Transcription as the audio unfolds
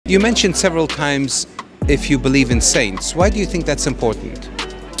You mentioned several times if you believe in saints. Why do you think that's important?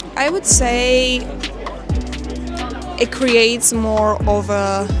 I would say it creates more of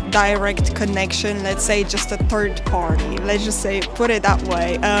a direct connection, let's say just a third party, let's just say, put it that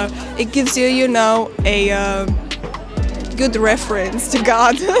way. It gives you, a good reference to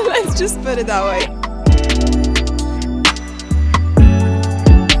God, let's just put it that way.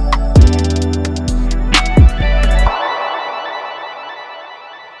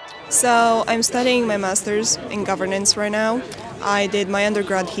 So I'm studying my master's in governance right now. I did my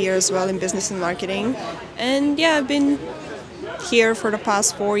undergrad here as well in business and marketing. And yeah, I've been here for the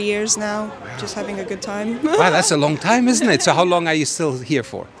past 4 years now, just having a good time. Wow, that's a long time, isn't it? So how long are you still here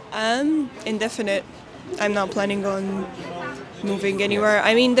for? Indefinite. I'm not planning on moving anywhere.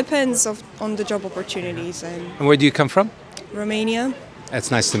 I mean, depends on the job opportunities. And where do you come from? Romania. It's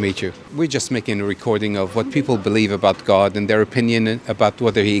nice to meet you. We're just making a recording of what people believe about God and their opinion about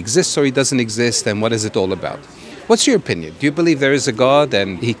whether He exists or He doesn't exist and what is it all about. What's your opinion? Do you believe there is a God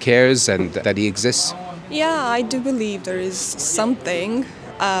and He cares and that He exists? Yeah, I do believe there is something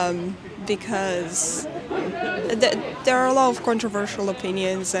because there are a lot of controversial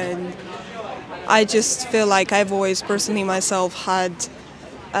opinions, and I just feel like I've always personally myself had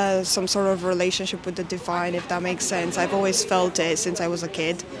some sort of relationship with the divine, if that makes sense. I've always felt it since I was a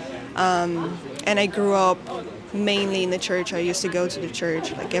kid. And I grew up mainly in the church. I used to go to the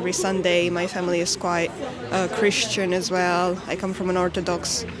church like every Sunday. My family is quite Christian as well. I come from an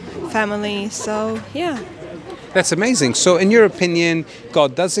Orthodox family, so yeah. That's amazing. So in your opinion,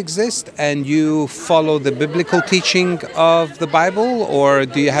 God does exist and you follow the biblical teaching of the Bible, or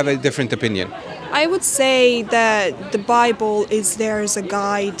do you have a different opinion? I would say that the Bible is there as a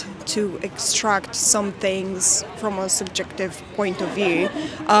guide to extract some things from a subjective point of view.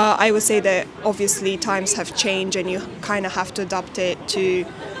 I would say that obviously times have changed and you kind of have to adapt it to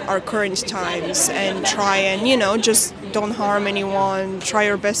our current times and try and, just don't harm anyone, try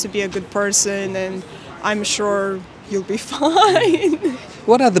your best to be a good person, and I'm sure you'll be fine.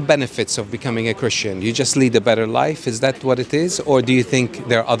 What are the benefits of becoming a Christian? You just lead a better life? Is that what it is? Or do you think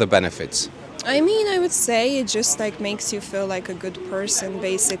there are other benefits? I mean, I would say it just makes you feel like a good person,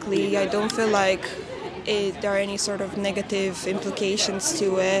 basically. I don't feel like there are any sort of negative implications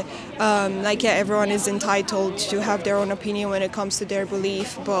to it. Everyone is entitled to have their own opinion when it comes to their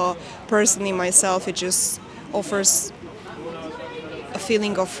belief, but personally myself, it just offers a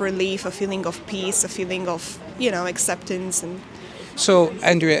feeling of relief, a feeling of peace, a feeling of, acceptance. So,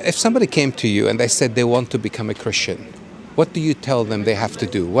 Andrea, if somebody came to you and they said they want to become a Christian, what do you tell them they have to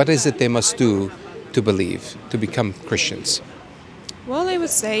do? What is it they must do to believe, to become Christians? Well, I would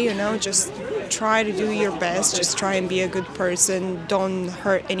say, just try to do your best. Just try and be a good person. Don't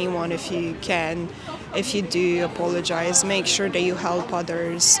hurt anyone if you can. If you do, apologize. Make sure that you help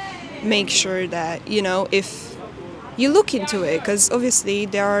others. Make sure that, if you look into it, because obviously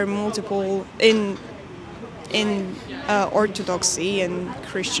there are multiple in Orthodoxy and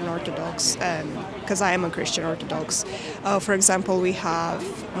Christian Orthodox, because I am a Christian Orthodox. For example, we have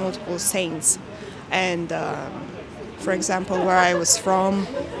multiple saints, and for example, where I was from,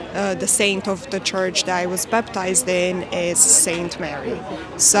 the saint of the church that I was baptized in is Saint Mary.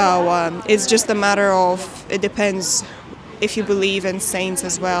 So it's just a matter of, it depends if you believe in saints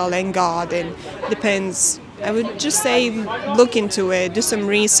as well and God, and depends. I would just say look into it, do some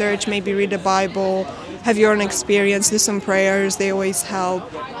research, maybe read the Bible, have your own experience, do some prayers, they always help,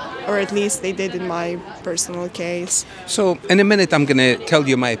 or at least they did in my personal case. So in a minute I'm going to tell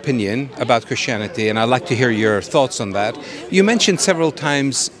you my opinion about Christianity, and I'd like to hear your thoughts on that. You mentioned several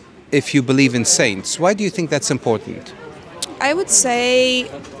times if you believe in saints. Why do you think that's important? I would say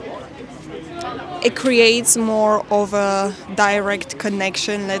it creates more of a direct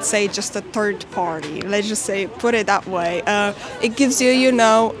connection, let's say just a third party, let's just say, put it that way. It gives you,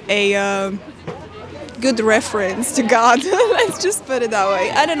 a good reference to God, let's just put it that way.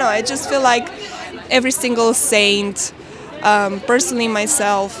 I don't know, I just feel like every single saint, personally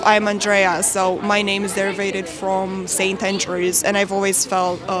myself, I'm Andrea, so my name is derived from Saint Andrews, and I've always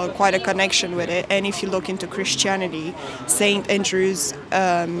felt quite a connection with it. And if you look into Christianity, Saint Andrews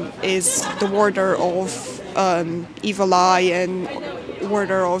is the warder of evil eye and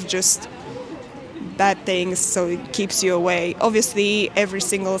warder of just bad things, so it keeps you away. Obviously, every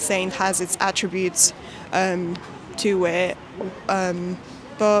single saint has its attributes to it,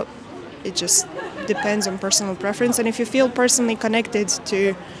 but it just depends on personal preference. And if you feel personally connected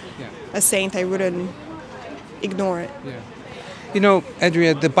to a saint, I wouldn't ignore it. Yeah.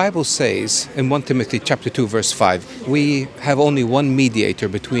 Andrea, the Bible says in 1 Timothy chapter 2, verse 5, we have only one mediator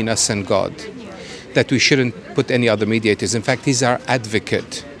between us and God, that we shouldn't put any other mediators. In fact, he's our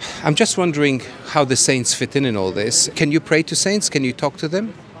advocate. I'm just wondering how the saints fit in all this. Can you pray to saints? Can you talk to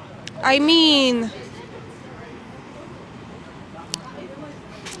them? I mean,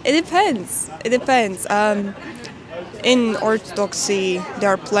 it depends. It depends. In Orthodoxy, there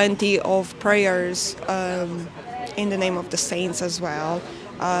are plenty of prayers in the name of the saints as well.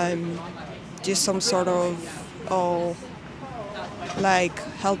 Just some sort of, like,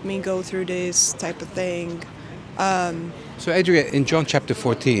 help me go through this type of thing. So, Adria, in John chapter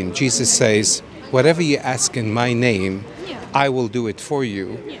 14, Jesus says, whatever you ask in my name, I will do it for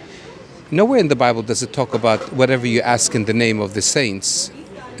you. Nowhere in the Bible does it talk about whatever you ask in the name of the saints.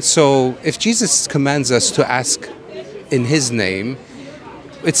 So, if Jesus commands us to ask in his name,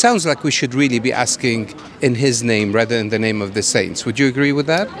 it sounds like we should really be asking in his name rather than the name of the saints. Would you agree with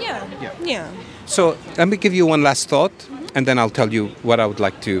that? Yeah. So let me give you one last thought, and then I'll tell you what I would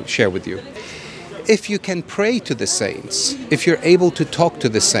like to share with you. If you can pray to the saints, if you're able to talk to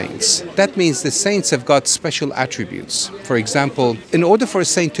the saints, that means the saints have got special attributes. For example, in order for a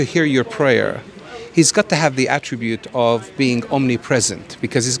saint to hear your prayer, he's got to have the attribute of being omnipresent,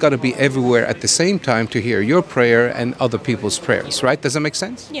 because he's got to be everywhere at the same time to hear your prayer and other people's prayers, right? Does that make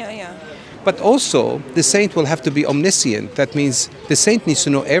sense? Yeah. But also, the saint will have to be omniscient. That means the saint needs to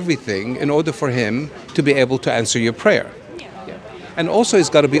know everything in order for him to be able to answer your prayer. And also, he's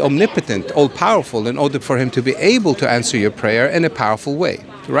got to be omnipotent, all-powerful, in order for him to be able to answer your prayer in a powerful way,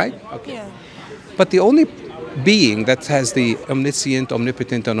 right? Okay. Yeah. But the only being that has the omniscient,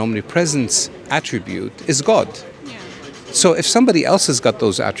 omnipotent, and omnipresence attribute is God. So if somebody else has got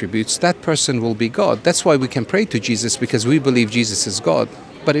those attributes, that person will be God. That's why we can pray to Jesus, because we believe Jesus is God.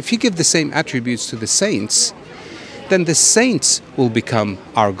 But if you give the same attributes to the saints, then the saints will become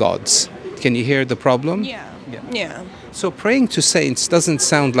our gods. Can you hear the problem? Yeah. So praying to saints doesn't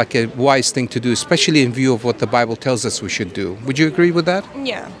sound like a wise thing to do, especially in view of what the Bible tells us we should do. Would you agree with that?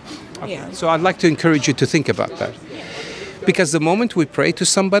 Yeah. So I'd like to encourage you to think about that. Because the moment we pray to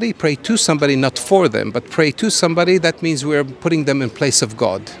somebody not for them, but pray to somebody, that means we're putting them in place of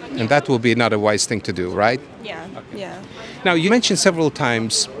God. And that will be not a wise thing to do, right? Yeah. Now, you mentioned several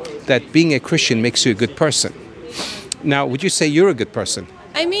times that being a Christian makes you a good person. Now, would you say you're a good person?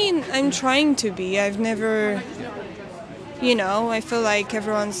 I mean, I'm trying to be. I've never, I feel like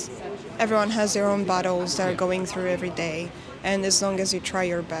everyone has their own battles they're going through every day. And as long as you try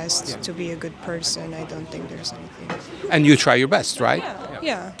your best to be a good person, I don't think there's anything. And you try your best, right?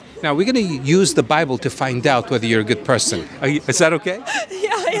 Yeah. Now, we're going to use the Bible to find out whether you're a good person. Is that okay?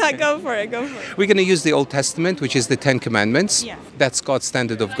 Yeah, go for it. We're going to use the Old Testament, which is the Ten Commandments. Yeah. That's God's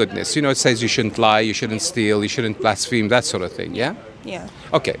standard of goodness. It says you shouldn't lie, you shouldn't steal, you shouldn't blaspheme, that sort of thing, yeah? Yeah.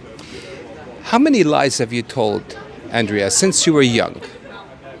 Okay. How many lies have you told, Andrea, since you were young?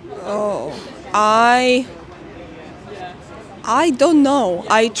 I don't know.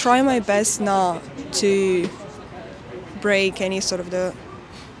 I try my best not to break any sort of the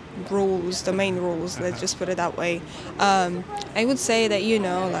rules, the main rules, let's just put it that way. I would say that,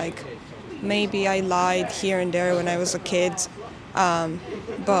 maybe I lied here and there when I was a kid,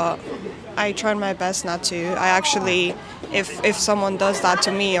 but I tried my best not to. I actually, if someone does that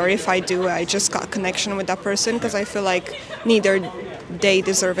to me, or if I do, I just got connection with that person, because I feel like neither they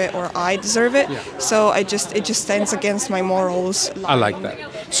deserve it or I deserve it. So it just stands against my morals. I like that.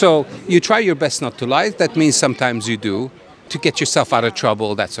 So you try your best not to lie. That means sometimes you do, to get yourself out of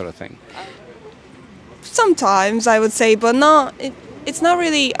trouble, that sort of thing. Sometimes, I would say, but it's not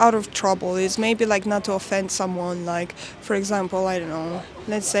really out of trouble. It's maybe like not to offend someone. Like, for example, I don't know,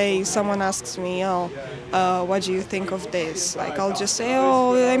 let's say someone asks me, what do you think of this? Like, I'll just say,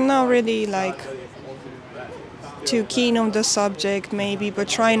 I'm not really too keen on the subject maybe, but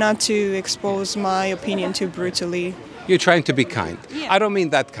try not to expose my opinion too brutally. You're trying to be kind. I don't mean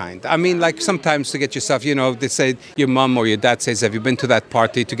that kind. I mean, like, sometimes to get yourself, they say, your mom or your dad says, have you been to that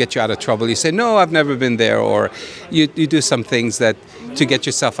party, to get you out of trouble? You say, no, I've never been there. Or you do some things to get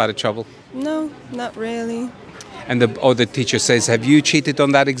yourself out of trouble. No, not really. And the teacher says, have you cheated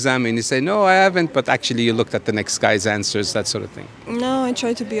on that exam? And you say, no, I haven't, but actually you looked at the next guy's answers, that sort of thing. No, I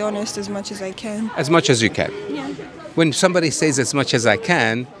try to be honest as much as I can. As much as you can? Yeah. When somebody says as much as I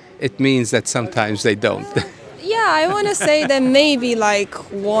can, it means that sometimes they don't. Yeah, I want to say that maybe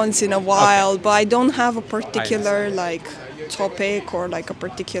once in a while, but I don't have a particular topic or a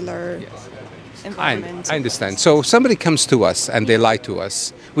particular environment. I understand. So if somebody comes to us and they lie to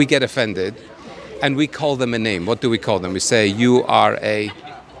us, we get offended, and we call them a name. What do we call them? We say, you are a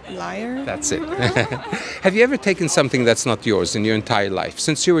liar. That's it. Have you ever taken something that's not yours in your entire life?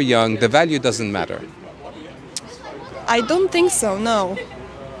 Since you were young, the value doesn't matter. I don't think so, no.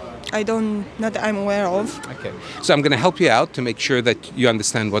 Not that I'm aware of. Okay. So I'm going to help you out to make sure that you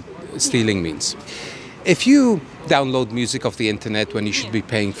understand what stealing means. If you download music off the internet when you should be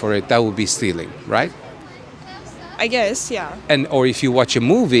paying for it, that would be stealing, right? I guess, yeah. Or if you watch a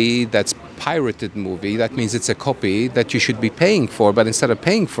movie that's pirated movie, that means it's a copy that you should be paying for, but instead of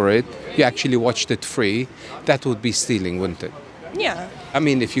paying for it, you actually watched it free. That would be stealing, wouldn't it? Yeah. I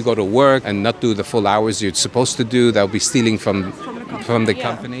mean, if you go to work and not do the full hours you're supposed to do, that would be stealing from the yeah.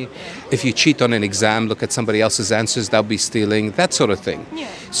 company. If you cheat on an exam, look at somebody else's answers, that would be stealing, that sort of thing. Yeah.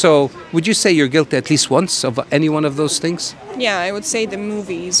 So would you say you're guilty at least once of any one of those things? Yeah, I would say the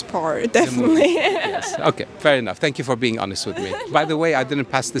movies part, definitely. Yes. Okay, fair enough. Thank you for being honest with me. By the way, I didn't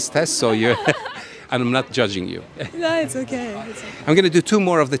pass this test, so you're... and I'm not judging you. No, it's okay. I'm going to do 2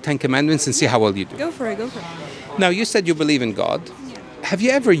 more of the 10 Commandments and see how well you do. Go for it. Now, you said you believe in God. Have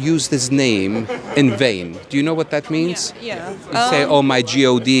you ever used his name in vain? Do you know what that means? Yeah. You say, oh my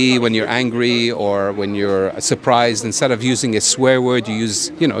God, when you're angry or when you're surprised. Instead of using a swear word, you use,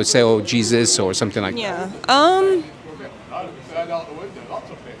 say, oh, Jesus or something like that. Yeah.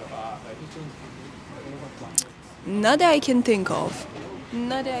 Not that I can think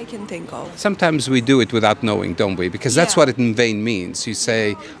of. Sometimes we do it without knowing, don't we? Because that's what it in vain means. You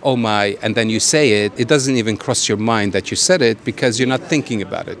say, oh my, and then you say it. It doesn't even cross your mind that you said it because you're not thinking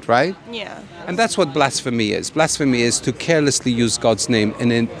about it, right? Yeah. And that's what blasphemy is. Blasphemy is to carelessly use God's name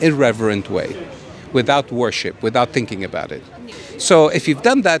in an irreverent way, without worship, without thinking about it. So if you've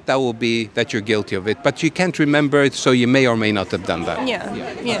done that, that will be that you're guilty of it. But you can't remember it, so you may or may not have done that.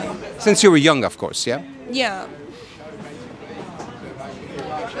 Yeah. Since you were young, of course, yeah? Yeah.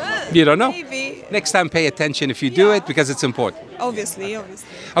 You don't know? Maybe. Next time, pay attention if you do it, because it's important. Obviously.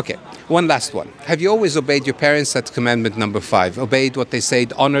 Okay, one last one. Have you always obeyed your parents? That's commandment number 5. Obeyed what they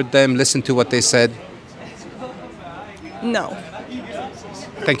said, honored them, listened to what they said? No.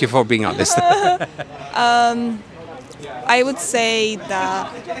 Thank you for being honest. I would say that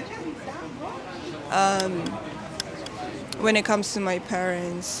when it comes to my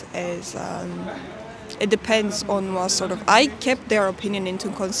parents, it depends on what sort of... I kept their opinion into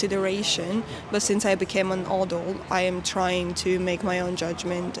consideration, but since I became an adult, I am trying to make my own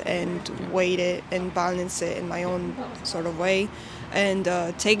judgment and weigh it and balance it in my own sort of way and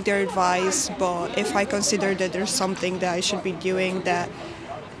take their advice. But if I consider that there's something that I should be doing that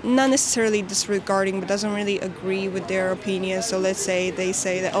not necessarily disregarding, but doesn't really agree with their opinion. So let's say they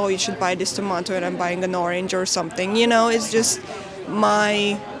say that, oh, you should buy this tomato and I'm buying an orange or something. It's just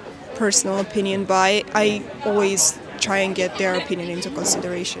my personal opinion, but I always try and get their opinion into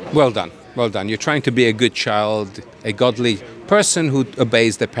consideration. Well done. You're trying to be a good child, a godly person who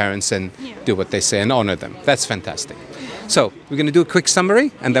obeys their parents and do what they say and honor them. That's fantastic. So we're going to do a quick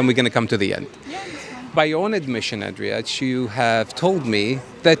summary and then we're going to come to the end. By your own admission, Andrea, you have told me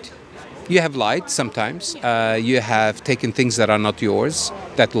that you have lied sometimes. You have taken things that are not yours.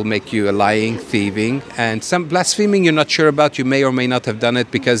 That will make you a lying, thieving, and some blaspheming you're not sure about. You may or may not have done it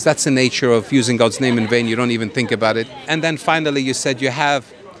because that's the nature of using God's name in vain. You don't even think about it. And then finally you said you have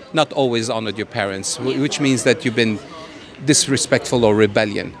not always honored your parents, which means that you've been disrespectful or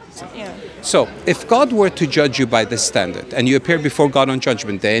rebellion. Yeah. So, if God were to judge you by this standard, and you appear before God on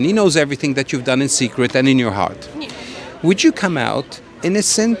Judgment Day, and He knows everything that you've done in secret and in your heart, would you come out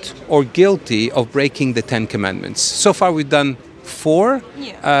innocent or guilty of breaking the 10 Commandments? So far we've done 4.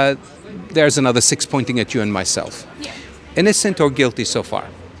 There's another 6 pointing at you and myself. Innocent or guilty so far?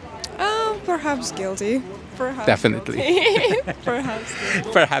 Perhaps guilty. Definitely.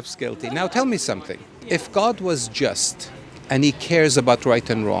 Perhaps guilty. Now tell me something. If God was just and He cares about right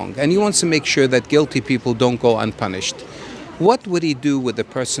and wrong, and He wants to make sure that guilty people don't go unpunished, what would He do with the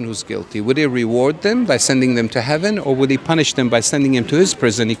person who's guilty? Would He reward them by sending them to heaven, or would He punish them by sending them to His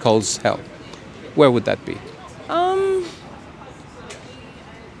prison He calls hell? Where would that be?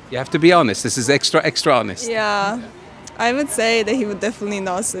 You have to be honest. This is extra honest. Yeah. I would say that He would definitely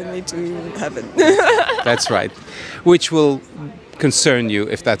not send me to heaven. That's right. Which will concern you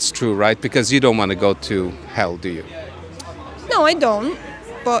if that's true, right? Because you don't want to go to hell, do you? No, I don't.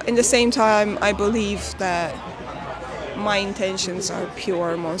 But in the same time, I believe that my intentions are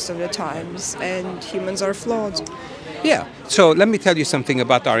pure most of the times, and humans are flawed. Yeah. So let me tell you something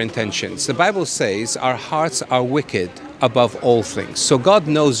about our intentions. The Bible says our hearts are wicked above all things. So God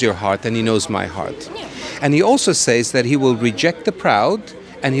knows your heart and He knows my heart. And He also says that He will reject the proud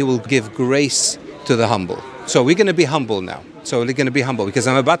and He will give grace to the humble. So we're going to be humble now. So we're going to be humble because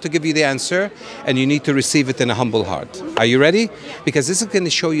I'm about to give you the answer and you need to receive it in a humble heart. Are you ready? Because this is going to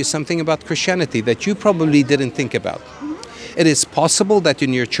show you something about Christianity that you probably didn't think about. It is possible that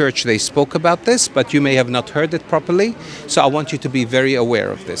in your church they spoke about this, but you may have not heard it properly. So I want you to be very aware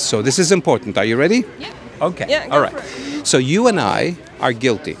of this. So this is important. Are you ready? Yeah. Okay. Yeah, all right. So you and I are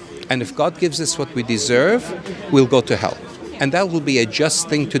guilty. And if God gives us what we deserve, we'll go to hell. And that will be a just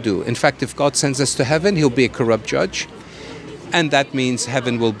thing to do. In fact, if God sends us to heaven, he'll be a corrupt judge. And that means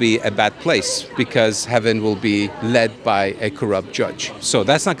heaven will be a bad place because heaven will be led by a corrupt judge. So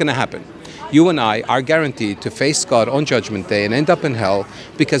that's not going to happen. You and I are guaranteed to face God on Judgment Day and end up in hell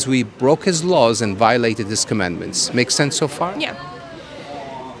because we broke his laws and violated his commandments. Make sense so far? Yeah.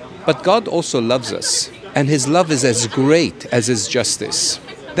 But God also loves us, and his love is as great as his justice.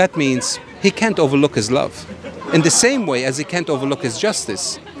 That means he can't overlook his love in the same way as he can't overlook his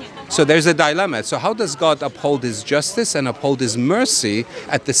justice. So there's a dilemma. So how does God uphold his justice and uphold his mercy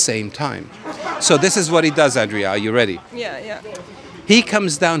at the same time? So this is what he does, Andrea. Are you ready? Yeah, yeah. He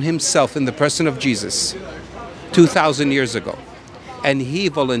comes down himself in the person of Jesus 2,000 years ago. And he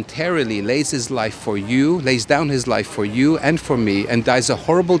voluntarily lays down his life for you and for me, and dies a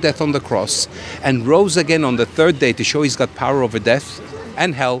horrible death on the cross, and rose again on the third day to show he's got power over death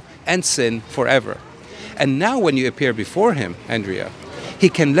and hell and sin forever. And now when you appear before him, Andrea, he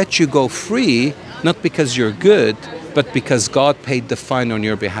can let you go free, not because you're good, but because God paid the fine on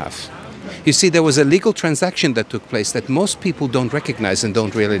your behalf. You see, there was a legal transaction that took place that most people don't recognize and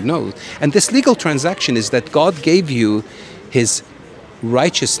don't really know. And this legal transaction is that God gave you his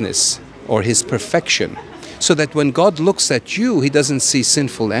righteousness or his perfection, so that when God looks at you, he doesn't see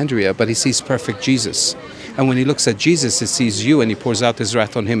sinful Andrea, but he sees perfect Jesus. And when he looks at Jesus, he sees you and he pours out his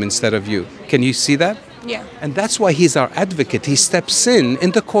wrath on him instead of you. Can you see that? Yeah. And that's why he's our advocate. He steps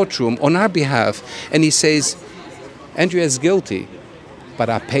in the courtroom on our behalf and he says, Andrea's guilty, but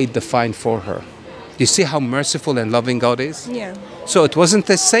I paid the fine for her. You see how merciful and loving God is? Yeah. So it wasn't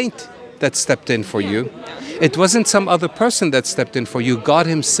a saint that stepped in for you. It wasn't some other person that stepped in for you. God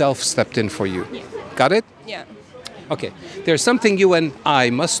himself stepped in for you. Yeah. Got it? Yeah. Okay. There's something you and I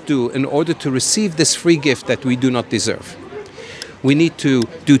must do in order to receive this free gift that we do not deserve. We need to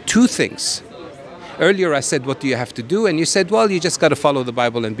do two things. Earlier I said, what do you have to do? And you said, well, you just got to follow the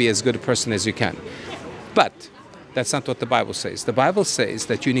Bible and be as good a person as you can. But that's not what the Bible says. The Bible says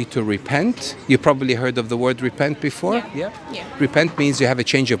that you need to repent. You probably heard of the word repent before. Yeah. Repent means you have a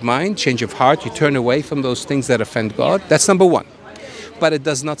change of mind, change of heart. You turn away from those things that offend God. That's number one. But it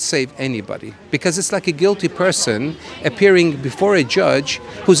does not save anybody, because it's like a guilty person appearing before a judge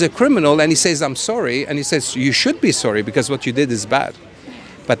who's a criminal, and he says, I'm sorry. And he says, you should be sorry because what you did is bad.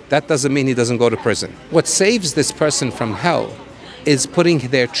 But that doesn't mean he doesn't go to prison. What saves this person from hell is putting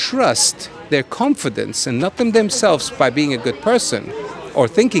their trust, their confidence, and not in themselves by being a good person or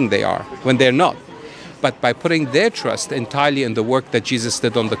thinking they are when they're not, but by putting their trust entirely in the work that Jesus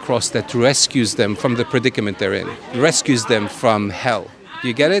did on the cross that rescues them from the predicament they're in, rescues them from hell.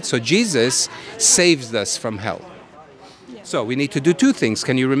 You get it? So Jesus saves us from hell. So we need to do two things.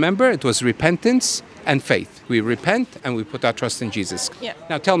 Can you remember? It was repentance and faith. We repent and we put our trust in Jesus. Yeah.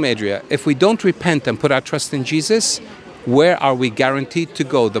 Now tell me, Adria, if we don't repent and put our trust in Jesus, where are we guaranteed to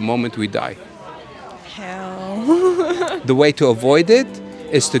go the moment we die? Hell. The way to avoid it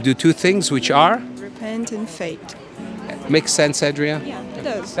is to do two things, which are? Repent and faith. Makes sense, Adria? Yeah, it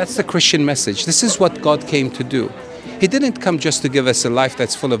does. That's the Christian message. This is what God came to do. He didn't come just to give us a life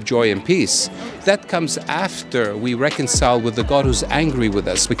that's full of joy and peace. That comes after we reconcile with the God who's angry with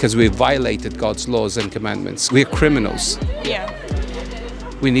us because we violated God's laws and commandments. We're criminals. Yeah.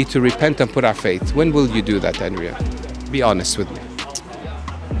 We need to repent and put our faith. When will you do that, Andrea? Be honest with me.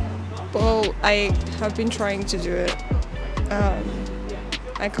 Well, I have been trying to do it.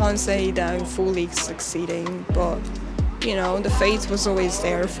 I can't say that I'm fully succeeding, but you know, the faith was always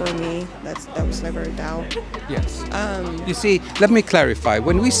there for me. That was never a doubt. Yes. You see, let me clarify.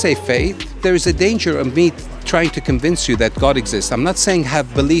 When we say faith, there is a danger of me trying to convince you that God exists. I'm not saying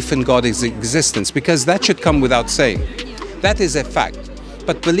have belief in God's existence, because that should come without saying. That is a fact.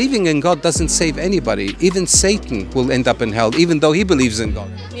 But believing in God doesn't save anybody. Even Satan will end up in hell, even though he believes in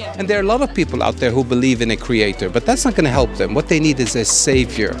God. Yeah. And there are a lot of people out there who believe in a creator, but that's not going to help them. What they need is a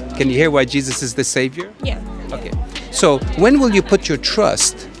savior. Can you hear why Jesus is the savior? Yeah. Okay. So when will you put your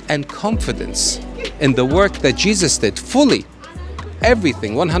trust and confidence in the work that Jesus did fully?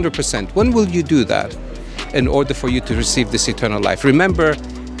 Everything, 100%. When will you do that in order for you to receive this eternal life? Remember,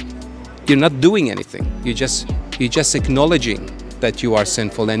 you're not doing anything. You're just acknowledging that you are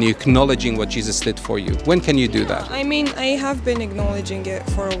sinful and you're acknowledging what Jesus did for you. When can you do that? I mean, I have been acknowledging it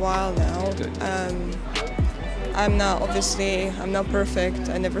for a while now. I'm not perfect.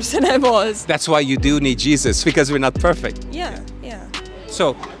 I never said I was. That's why you do need Jesus, because we're not perfect. Yeah.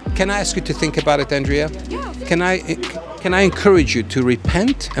 So, can I ask you to think about it, Andrea? Yeah. Can I encourage you to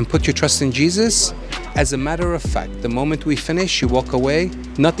repent and put your trust in Jesus? As a matter of fact, the moment we finish, you walk away,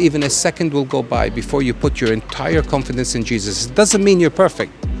 not even a second will go by before you put your entire confidence in Jesus. It doesn't mean you're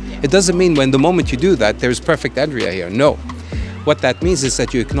perfect. It doesn't mean when the moment you do that, there's perfect Andrea here. No. What that means is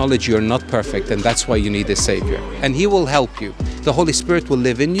that you acknowledge you're not perfect, and that's why you need a Savior. And He will help you. The Holy Spirit will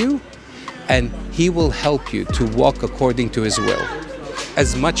live in you, and He will help you to walk according to His will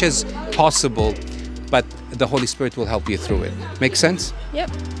as much as possible, but the Holy Spirit will help you through it. Make sense?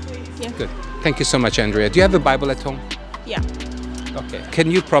 Yep. Yeah. Good. Thank you so much, Andrea. Do you have a Bible at home? Yeah. Okay. Can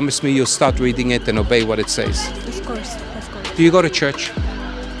you promise me you'll start reading it and obey what it says? Of course. Of course. Do you go to church?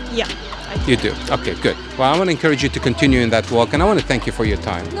 Yeah. You do? Okay, good. Well, I want to encourage you to continue in that walk, and I want to thank you for your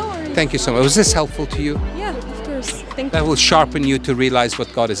time. No worries. Thank you so much. Was this helpful to you? Yeah, of course. Thank That you. will sharpen you to realize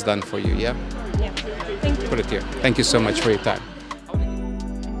what God has done for you, yeah? Yeah. Thank you. Put it here. Thank you so much for your time.